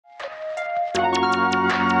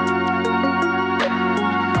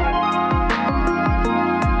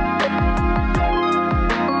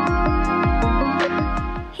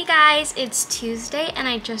guys, it's Tuesday and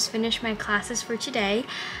I just finished my classes for today.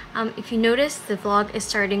 If you notice, the vlog is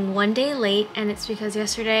starting one day late, and it's because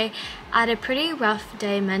yesterday I had a pretty rough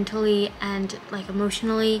day mentally and like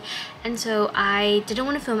emotionally, and so I didn't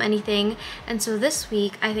want to film anything. And so this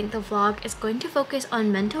week I think the vlog is going to focus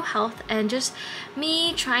on mental health and just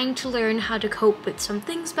me trying to learn how to cope with some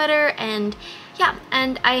things better. And yeah,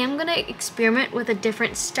 and I am gonna experiment with a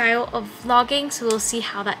different style of vlogging, so we'll see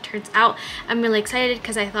how that turns out. I'm really excited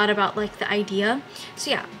because I thought about like the idea.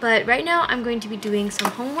 So yeah, but right now I'm going to be doing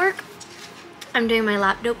some homework. I'm doing my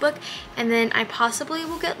lab notebook, and then I possibly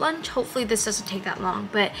will get lunch. Hopefully this doesn't take that long,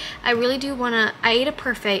 but I really do wanna, I ate a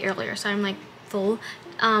parfait earlier, so I'm like full.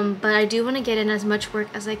 But I do want to get in as much work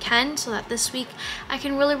as I can so that this week I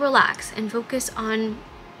can really relax and focus on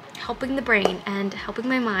helping the brain and helping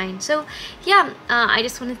my mind. So yeah, I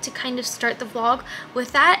just wanted to kind of start the vlog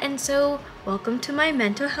with that, and so welcome to my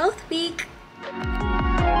mental health week.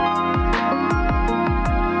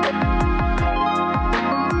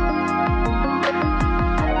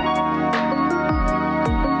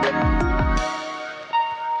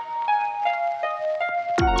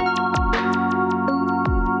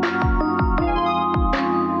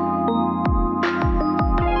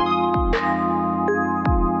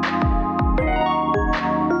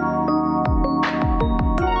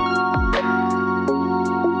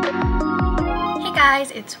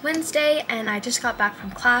 Guys, it's Wednesday and I just got back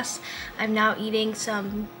from class. I'm now eating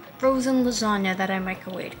some frozen lasagna that I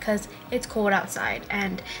microwaved because it's cold outside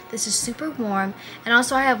and this is super warm, and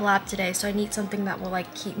also I have lab today, so I need something that will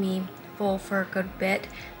like keep me full for a good bit.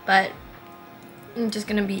 But I'm just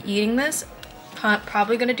gonna be eating this,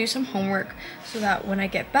 probably gonna do some homework so that when I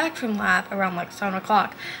get back from lab around like 7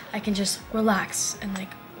 o'clock I can just relax and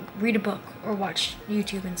like read a book or watch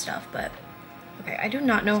YouTube and stuff. But okay, I do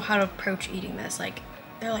not know how to approach eating this. Like,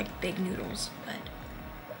 they're like big noodles, but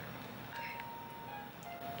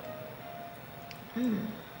okay.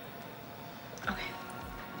 Okay.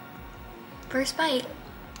 First bite.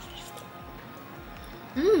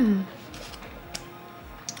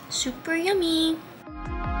 Super yummy.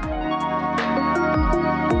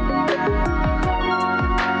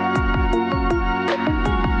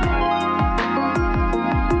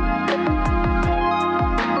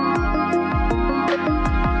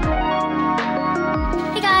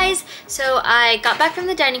 So I got back from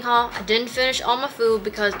the dining hall. I didn't finish all my food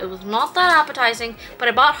because it was not that appetizing, but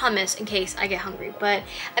I bought hummus in case I get hungry. But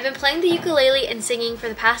I've been playing the ukulele and singing for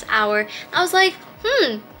the past hour. I was like,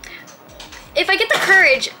 if I get the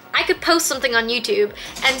courage, I could post something on YouTube.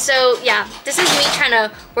 And so yeah, this is me trying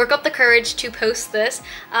to work up the courage to post this.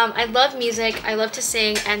 I love music, I love to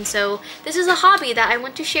sing, and so this is a hobby that I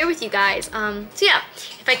want to share with you guys. So yeah,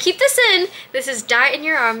 if I keep this in, this is Die in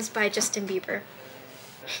Your Arms by Justin Bieber.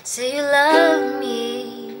 Say you love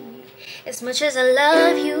me as much as I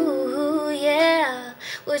love you, yeah.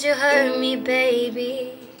 Would you hurt me,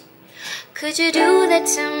 baby? Could you do that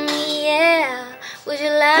to me, yeah? Would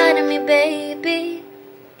you lie to me, baby?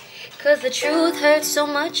 'Cause the truth hurts so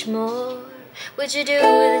much more. Would you do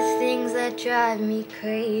the things that drive me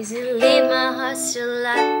crazy? Leave my heart still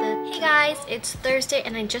at the top. Hey guys, it's Thursday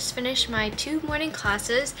and I just finished my 2 morning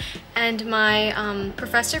classes, and my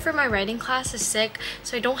professor for my writing class is sick,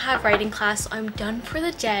 so I don't have writing class, so I'm done for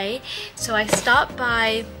the day. So I stopped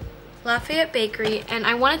by Lafayette Bakery and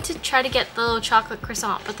I wanted to try to get the little chocolate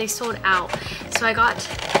croissant, but they sold out. So I got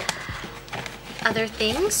other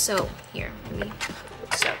things. So here,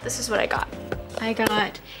 so this is what I got. I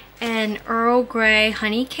got an Earl Grey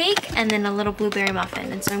honey cake and then a little blueberry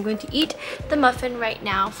muffin, and so I'm going to eat the muffin right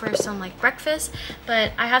now for some like breakfast.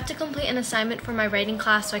 But I have to complete an assignment for my writing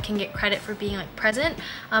class so I can get credit for being like present,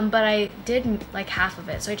 but I did like half of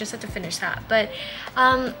it, so I just have to finish that. But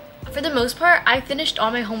for the most part, I finished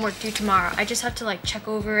all my homework due tomorrow. I just have to like check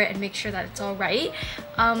over it and make sure that it's all right.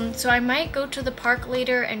 So I might go to the park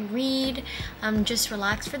later and read, just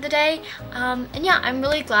relax for the day. And yeah, I'm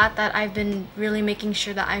really glad that I've been really making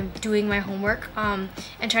sure that I'm doing my homework and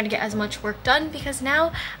trying to get as much work done, because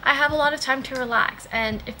now I have a lot of time to relax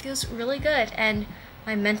and it feels really good, and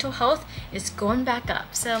my mental health is going back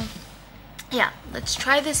up. So yeah, let's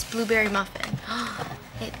try this blueberry muffin.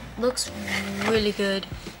 It looks really good.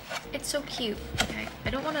 It's so cute. Okay, I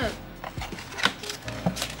don't want to...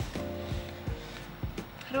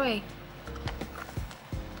 How do I...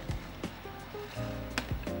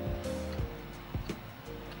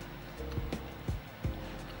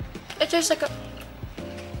 It's just like a...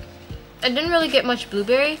 I didn't really get much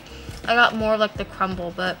blueberry. I got more like the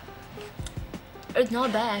crumble, but it's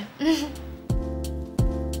not bad.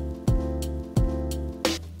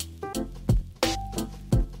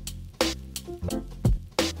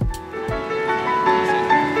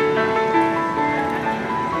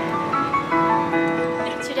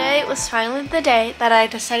 was finally the day that I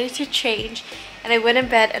decided to change, and I went in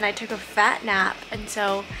bed and I took a fat nap, and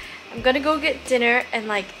so I'm gonna go get dinner in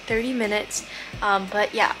like 30 minutes.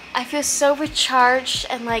 But yeah, I feel so recharged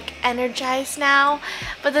and like energized now.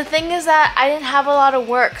 But the thing is that I didn't have a lot of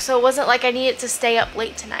work, so it wasn't like I needed to stay up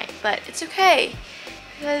late tonight. But it's okay,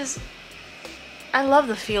 because I love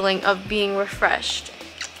the feeling of being refreshed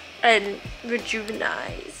and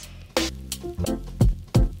rejuvenized.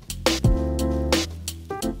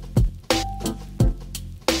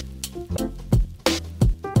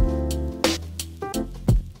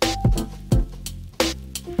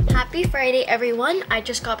 Happy Friday, everyone. I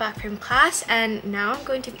just got back from class and now I'm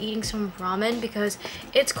going to be eating some ramen because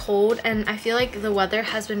it's cold and I feel like the weather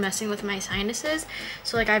has been messing with my sinuses.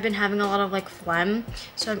 So like I've been having a lot of like phlegm.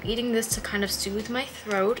 So I'm eating this to kind of soothe my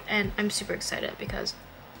throat, and I'm super excited because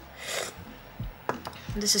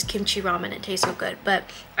this is kimchi ramen. It tastes so good. But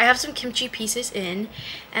I have some kimchi pieces in,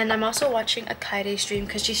 and I'm also watching a Kaide stream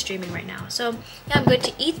because she's streaming right now. So yeah, I'm going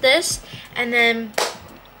to eat this and then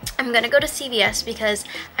I'm gonna go to CVS because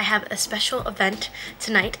I have a special event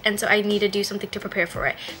tonight, and so I need to do something to prepare for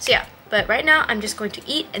it. So yeah, but right now I'm just going to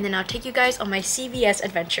eat and then I'll take you guys on my CVS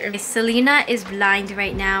adventure. Selena is blind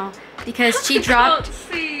right now because she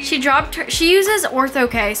she uses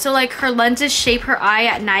Ortho-K, so like her lenses shape her eye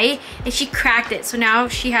at night, and she cracked it, so now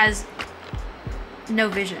she has no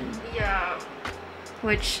vision. Yeah.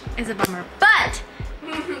 Which is a bummer. But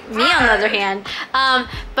me on the other hand,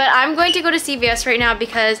 but I'm going to go to CVS right now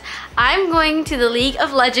because I'm going to the League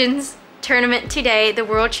of Legends tournament today, the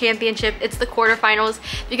World Championship. It's the quarterfinals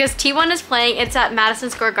because T1 is playing. It's at Madison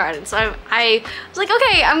Square Garden. So I was like,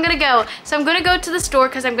 okay, I'm gonna go. So I'm gonna go to the store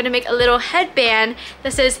because I'm gonna make a little headband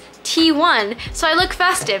that says T1. So I look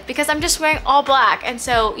festive because I'm just wearing all black, and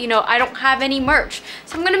so, you know, I don't have any merch.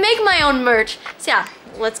 So I'm gonna make my own merch. So yeah,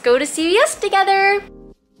 let's go to CVS together.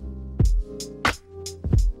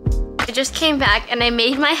 I just came back and I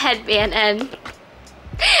made my headband, and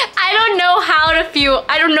I don't know how to feel.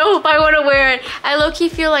 I don't know if I want to wear it. I low-key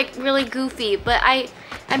feel like really goofy, but I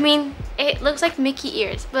mean, it looks like Mickey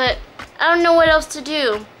ears, but I don't know what else to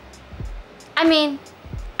do. I mean,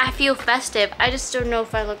 I feel festive. I just don't know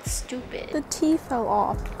if I look stupid. The T fell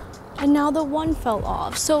off, and now the 1 fell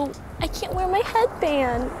off, so I can't wear my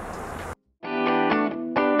headband.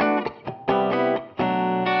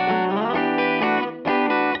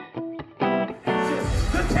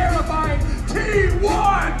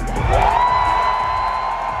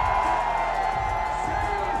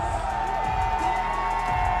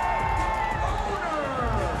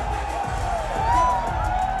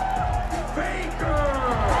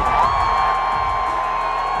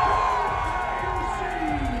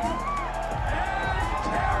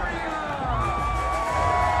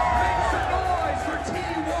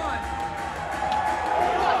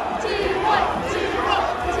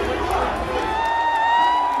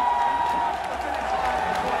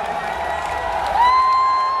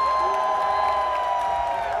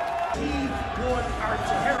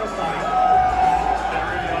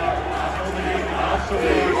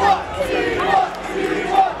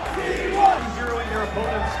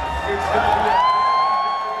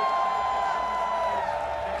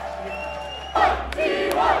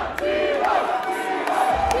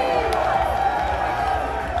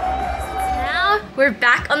 We're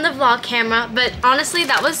back on the vlog camera, but honestly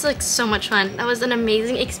that was like so much fun. That was an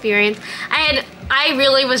amazing experience. I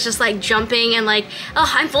really was just like jumping and like, oh,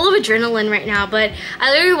 I'm full of adrenaline right now, but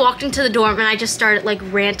I literally walked into the dorm and I just started like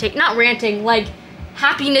ranting, not ranting, like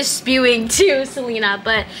happiness spewing to Selena.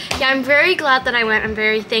 But yeah, I'm very glad that I went. I'm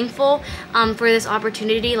very thankful for this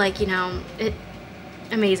opportunity, like, you know,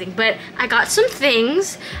 amazing. But I got some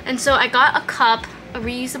things, and so I got a cup, a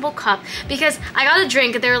reusable cup, because I got a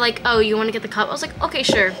drink and they were like, oh, you want to get the cup? I was like, okay,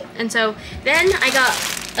 sure. And so then I got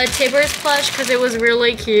a Tibbers plush because it was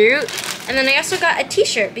really cute, and then I also got a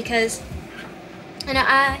t-shirt because, you know,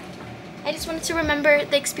 I just wanted to remember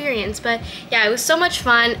the experience. But yeah, it was so much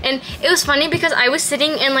fun, and it was funny because I was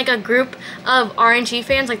sitting in like a group of RNG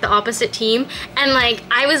fans, like the opposite team, and like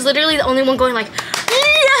I was literally the only one going like,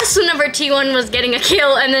 yes, whenever T1 was getting a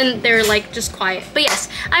kill, and then they were like just quiet. But yes,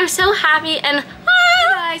 I'm so happy. And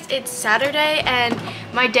hi guys, it's Saturday and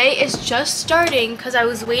my day is just starting because I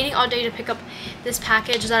was waiting all day to pick up this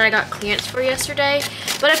package that I got clearance for yesterday,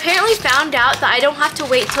 but apparently found out that I don't have to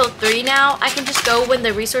wait till 3 now. I can just go when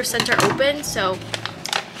the resource center opens. So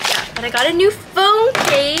yeah, but I got a new phone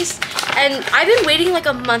case, and I've been waiting like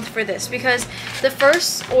a month for this because the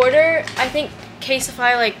first order, I think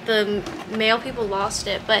Caseify, like the mail people lost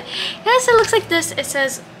it. But yes, it looks like this. It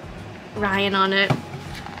says Ryan on it.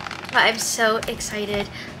 But I'm so excited.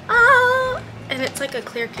 Oh, and it's like a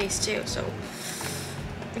clear case too, so.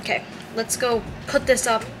 Okay, let's go put this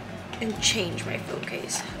up and change my phone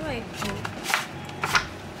case. How do I,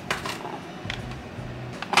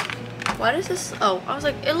 why does this, oh, I was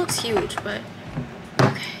like, it looks huge, but,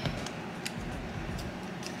 okay.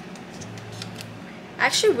 I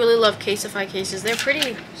actually really love Caseify cases. They're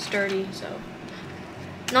pretty sturdy, so.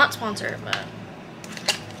 Not sponsored, but.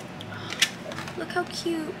 Look how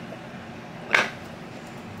cute.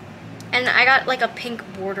 And I got like a pink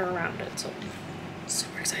border around it, so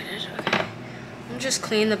super excited. Okay. I'm just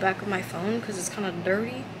clean the back of my phone because it's kind of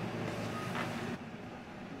dirty.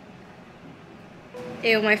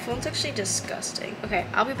 Ew, my phone's actually disgusting. Okay,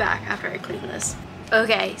 I'll be back after I clean this.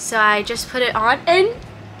 Okay, so I just put it on and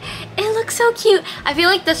it looks so cute. I feel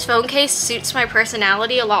like this phone case suits my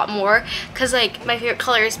personality a lot more because like my favorite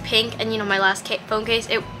color is pink, and you know my last phone case,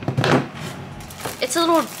 it's a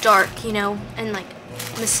little dark, you know, and like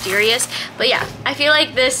mysterious. But yeah, I feel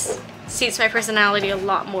like this suits my personality a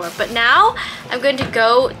lot more. But now I'm going to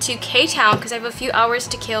go to K-Town because I have a few hours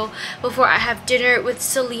to kill before I have dinner with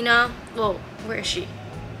Selena. Well, where is she?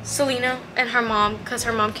 Selena and her mom, because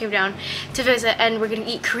her mom came down to visit, and we're gonna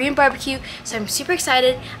eat Korean barbecue, so I'm super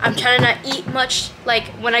excited. I'm trying to not eat much. Like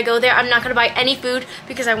when I go there, I'm not gonna buy any food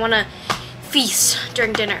because I want to feast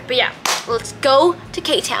during dinner. But yeah, let's go to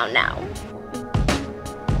K-Town now.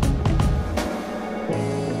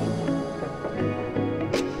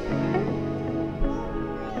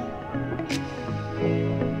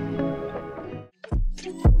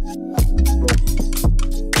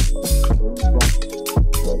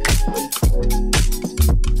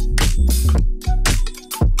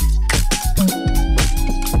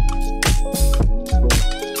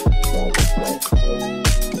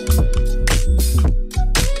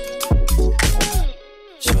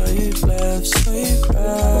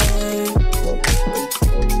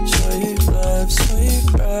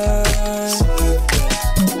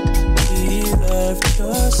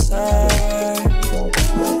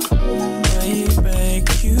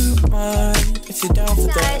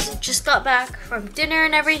 Guys, just got back from dinner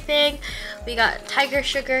and everything. We got tiger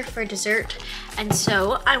sugar for dessert, and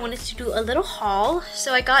so I wanted to do a little haul.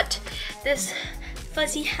 So I got this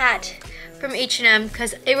fuzzy hat from H&M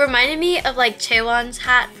because it reminded me of like Chaewon's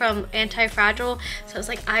hat from Anti-Fragile, so I was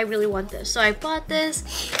like, I really want this, so I bought this.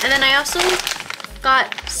 And then I also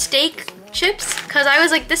got steak chips because I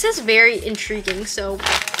was like, this is very intriguing, so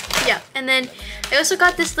yeah. And then I also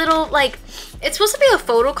got this little, like, it's supposed to be a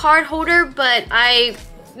photo card holder, but I'm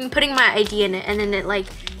putting my ID in it, and then it like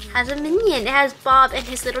has a minion. It has Bob and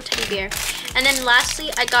his little teddy bear. And then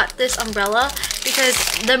lastly, I got this umbrella because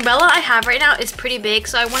the umbrella I have right now is pretty big,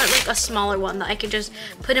 so I wanted like a smaller one that I could just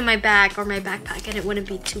put in my bag or my backpack and it wouldn't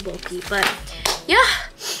be too bulky. But yeah,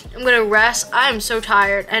 I'm gonna rest. I'm so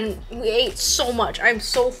tired and we ate so much. I'm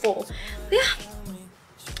so full. But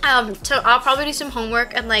yeah, so I'll probably do some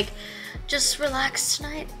homework and like just relax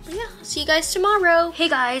tonight. But yeah, see you guys tomorrow. Hey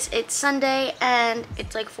guys, it's Sunday and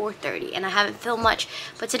it's like 4:30 and I haven't filmed much,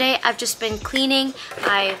 but today I've just been cleaning.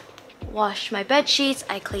 I washed my bed sheets,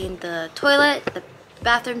 I cleaned the toilet, the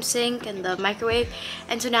bathroom sink, and the microwave,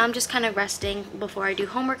 and so now I'm just kind of resting before I do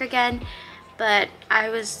homework again. But I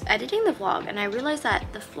was editing the vlog and I realized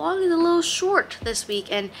that the vlog is a little short this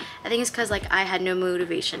week, and I think it's because like I had no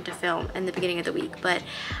motivation to film in the beginning of the week. But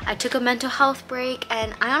I took a mental health break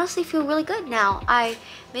and I honestly feel really good now. I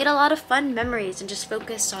made a lot of fun memories and just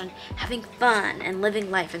focused on having fun and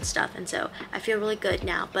living life and stuff, and so I feel really good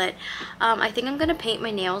now. But I think I'm gonna paint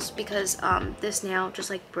my nails because this nail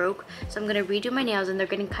just like broke, so I'm gonna redo my nails and they're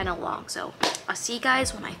getting kind of long, so I'll see you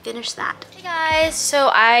guys when I finish that. Hey guys,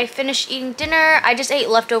 so I finished eating dinner. I just ate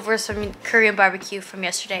leftovers from Korean barbecue from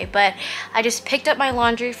yesterday, but I just picked up my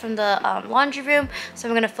laundry from the laundry room, so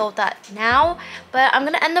I'm gonna fold that now. But I'm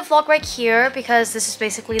gonna end the vlog right here because this is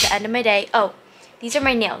basically the end of my day. Oh, these are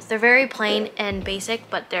my nails. They're very plain and basic,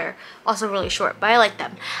 but they're also really short, but I like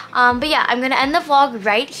them. But yeah, I'm gonna end the vlog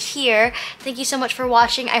right here. Thank you so much for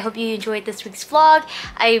watching. I hope you enjoyed this week's vlog.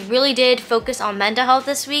 I really did focus on mental health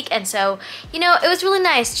this week, and so, you know, it was really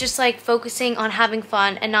nice just like focusing on having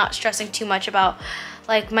fun and not stressing too much about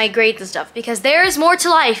like my grades and stuff, because there is more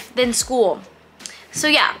to life than school. So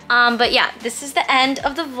yeah, but yeah, this is the end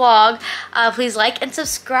of the vlog. Please like and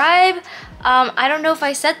subscribe. I don't know if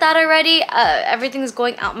I said that already. Everything's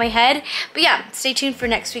going out my head. But yeah, stay tuned for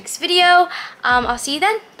next week's video. I'll see you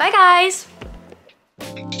then. Bye guys.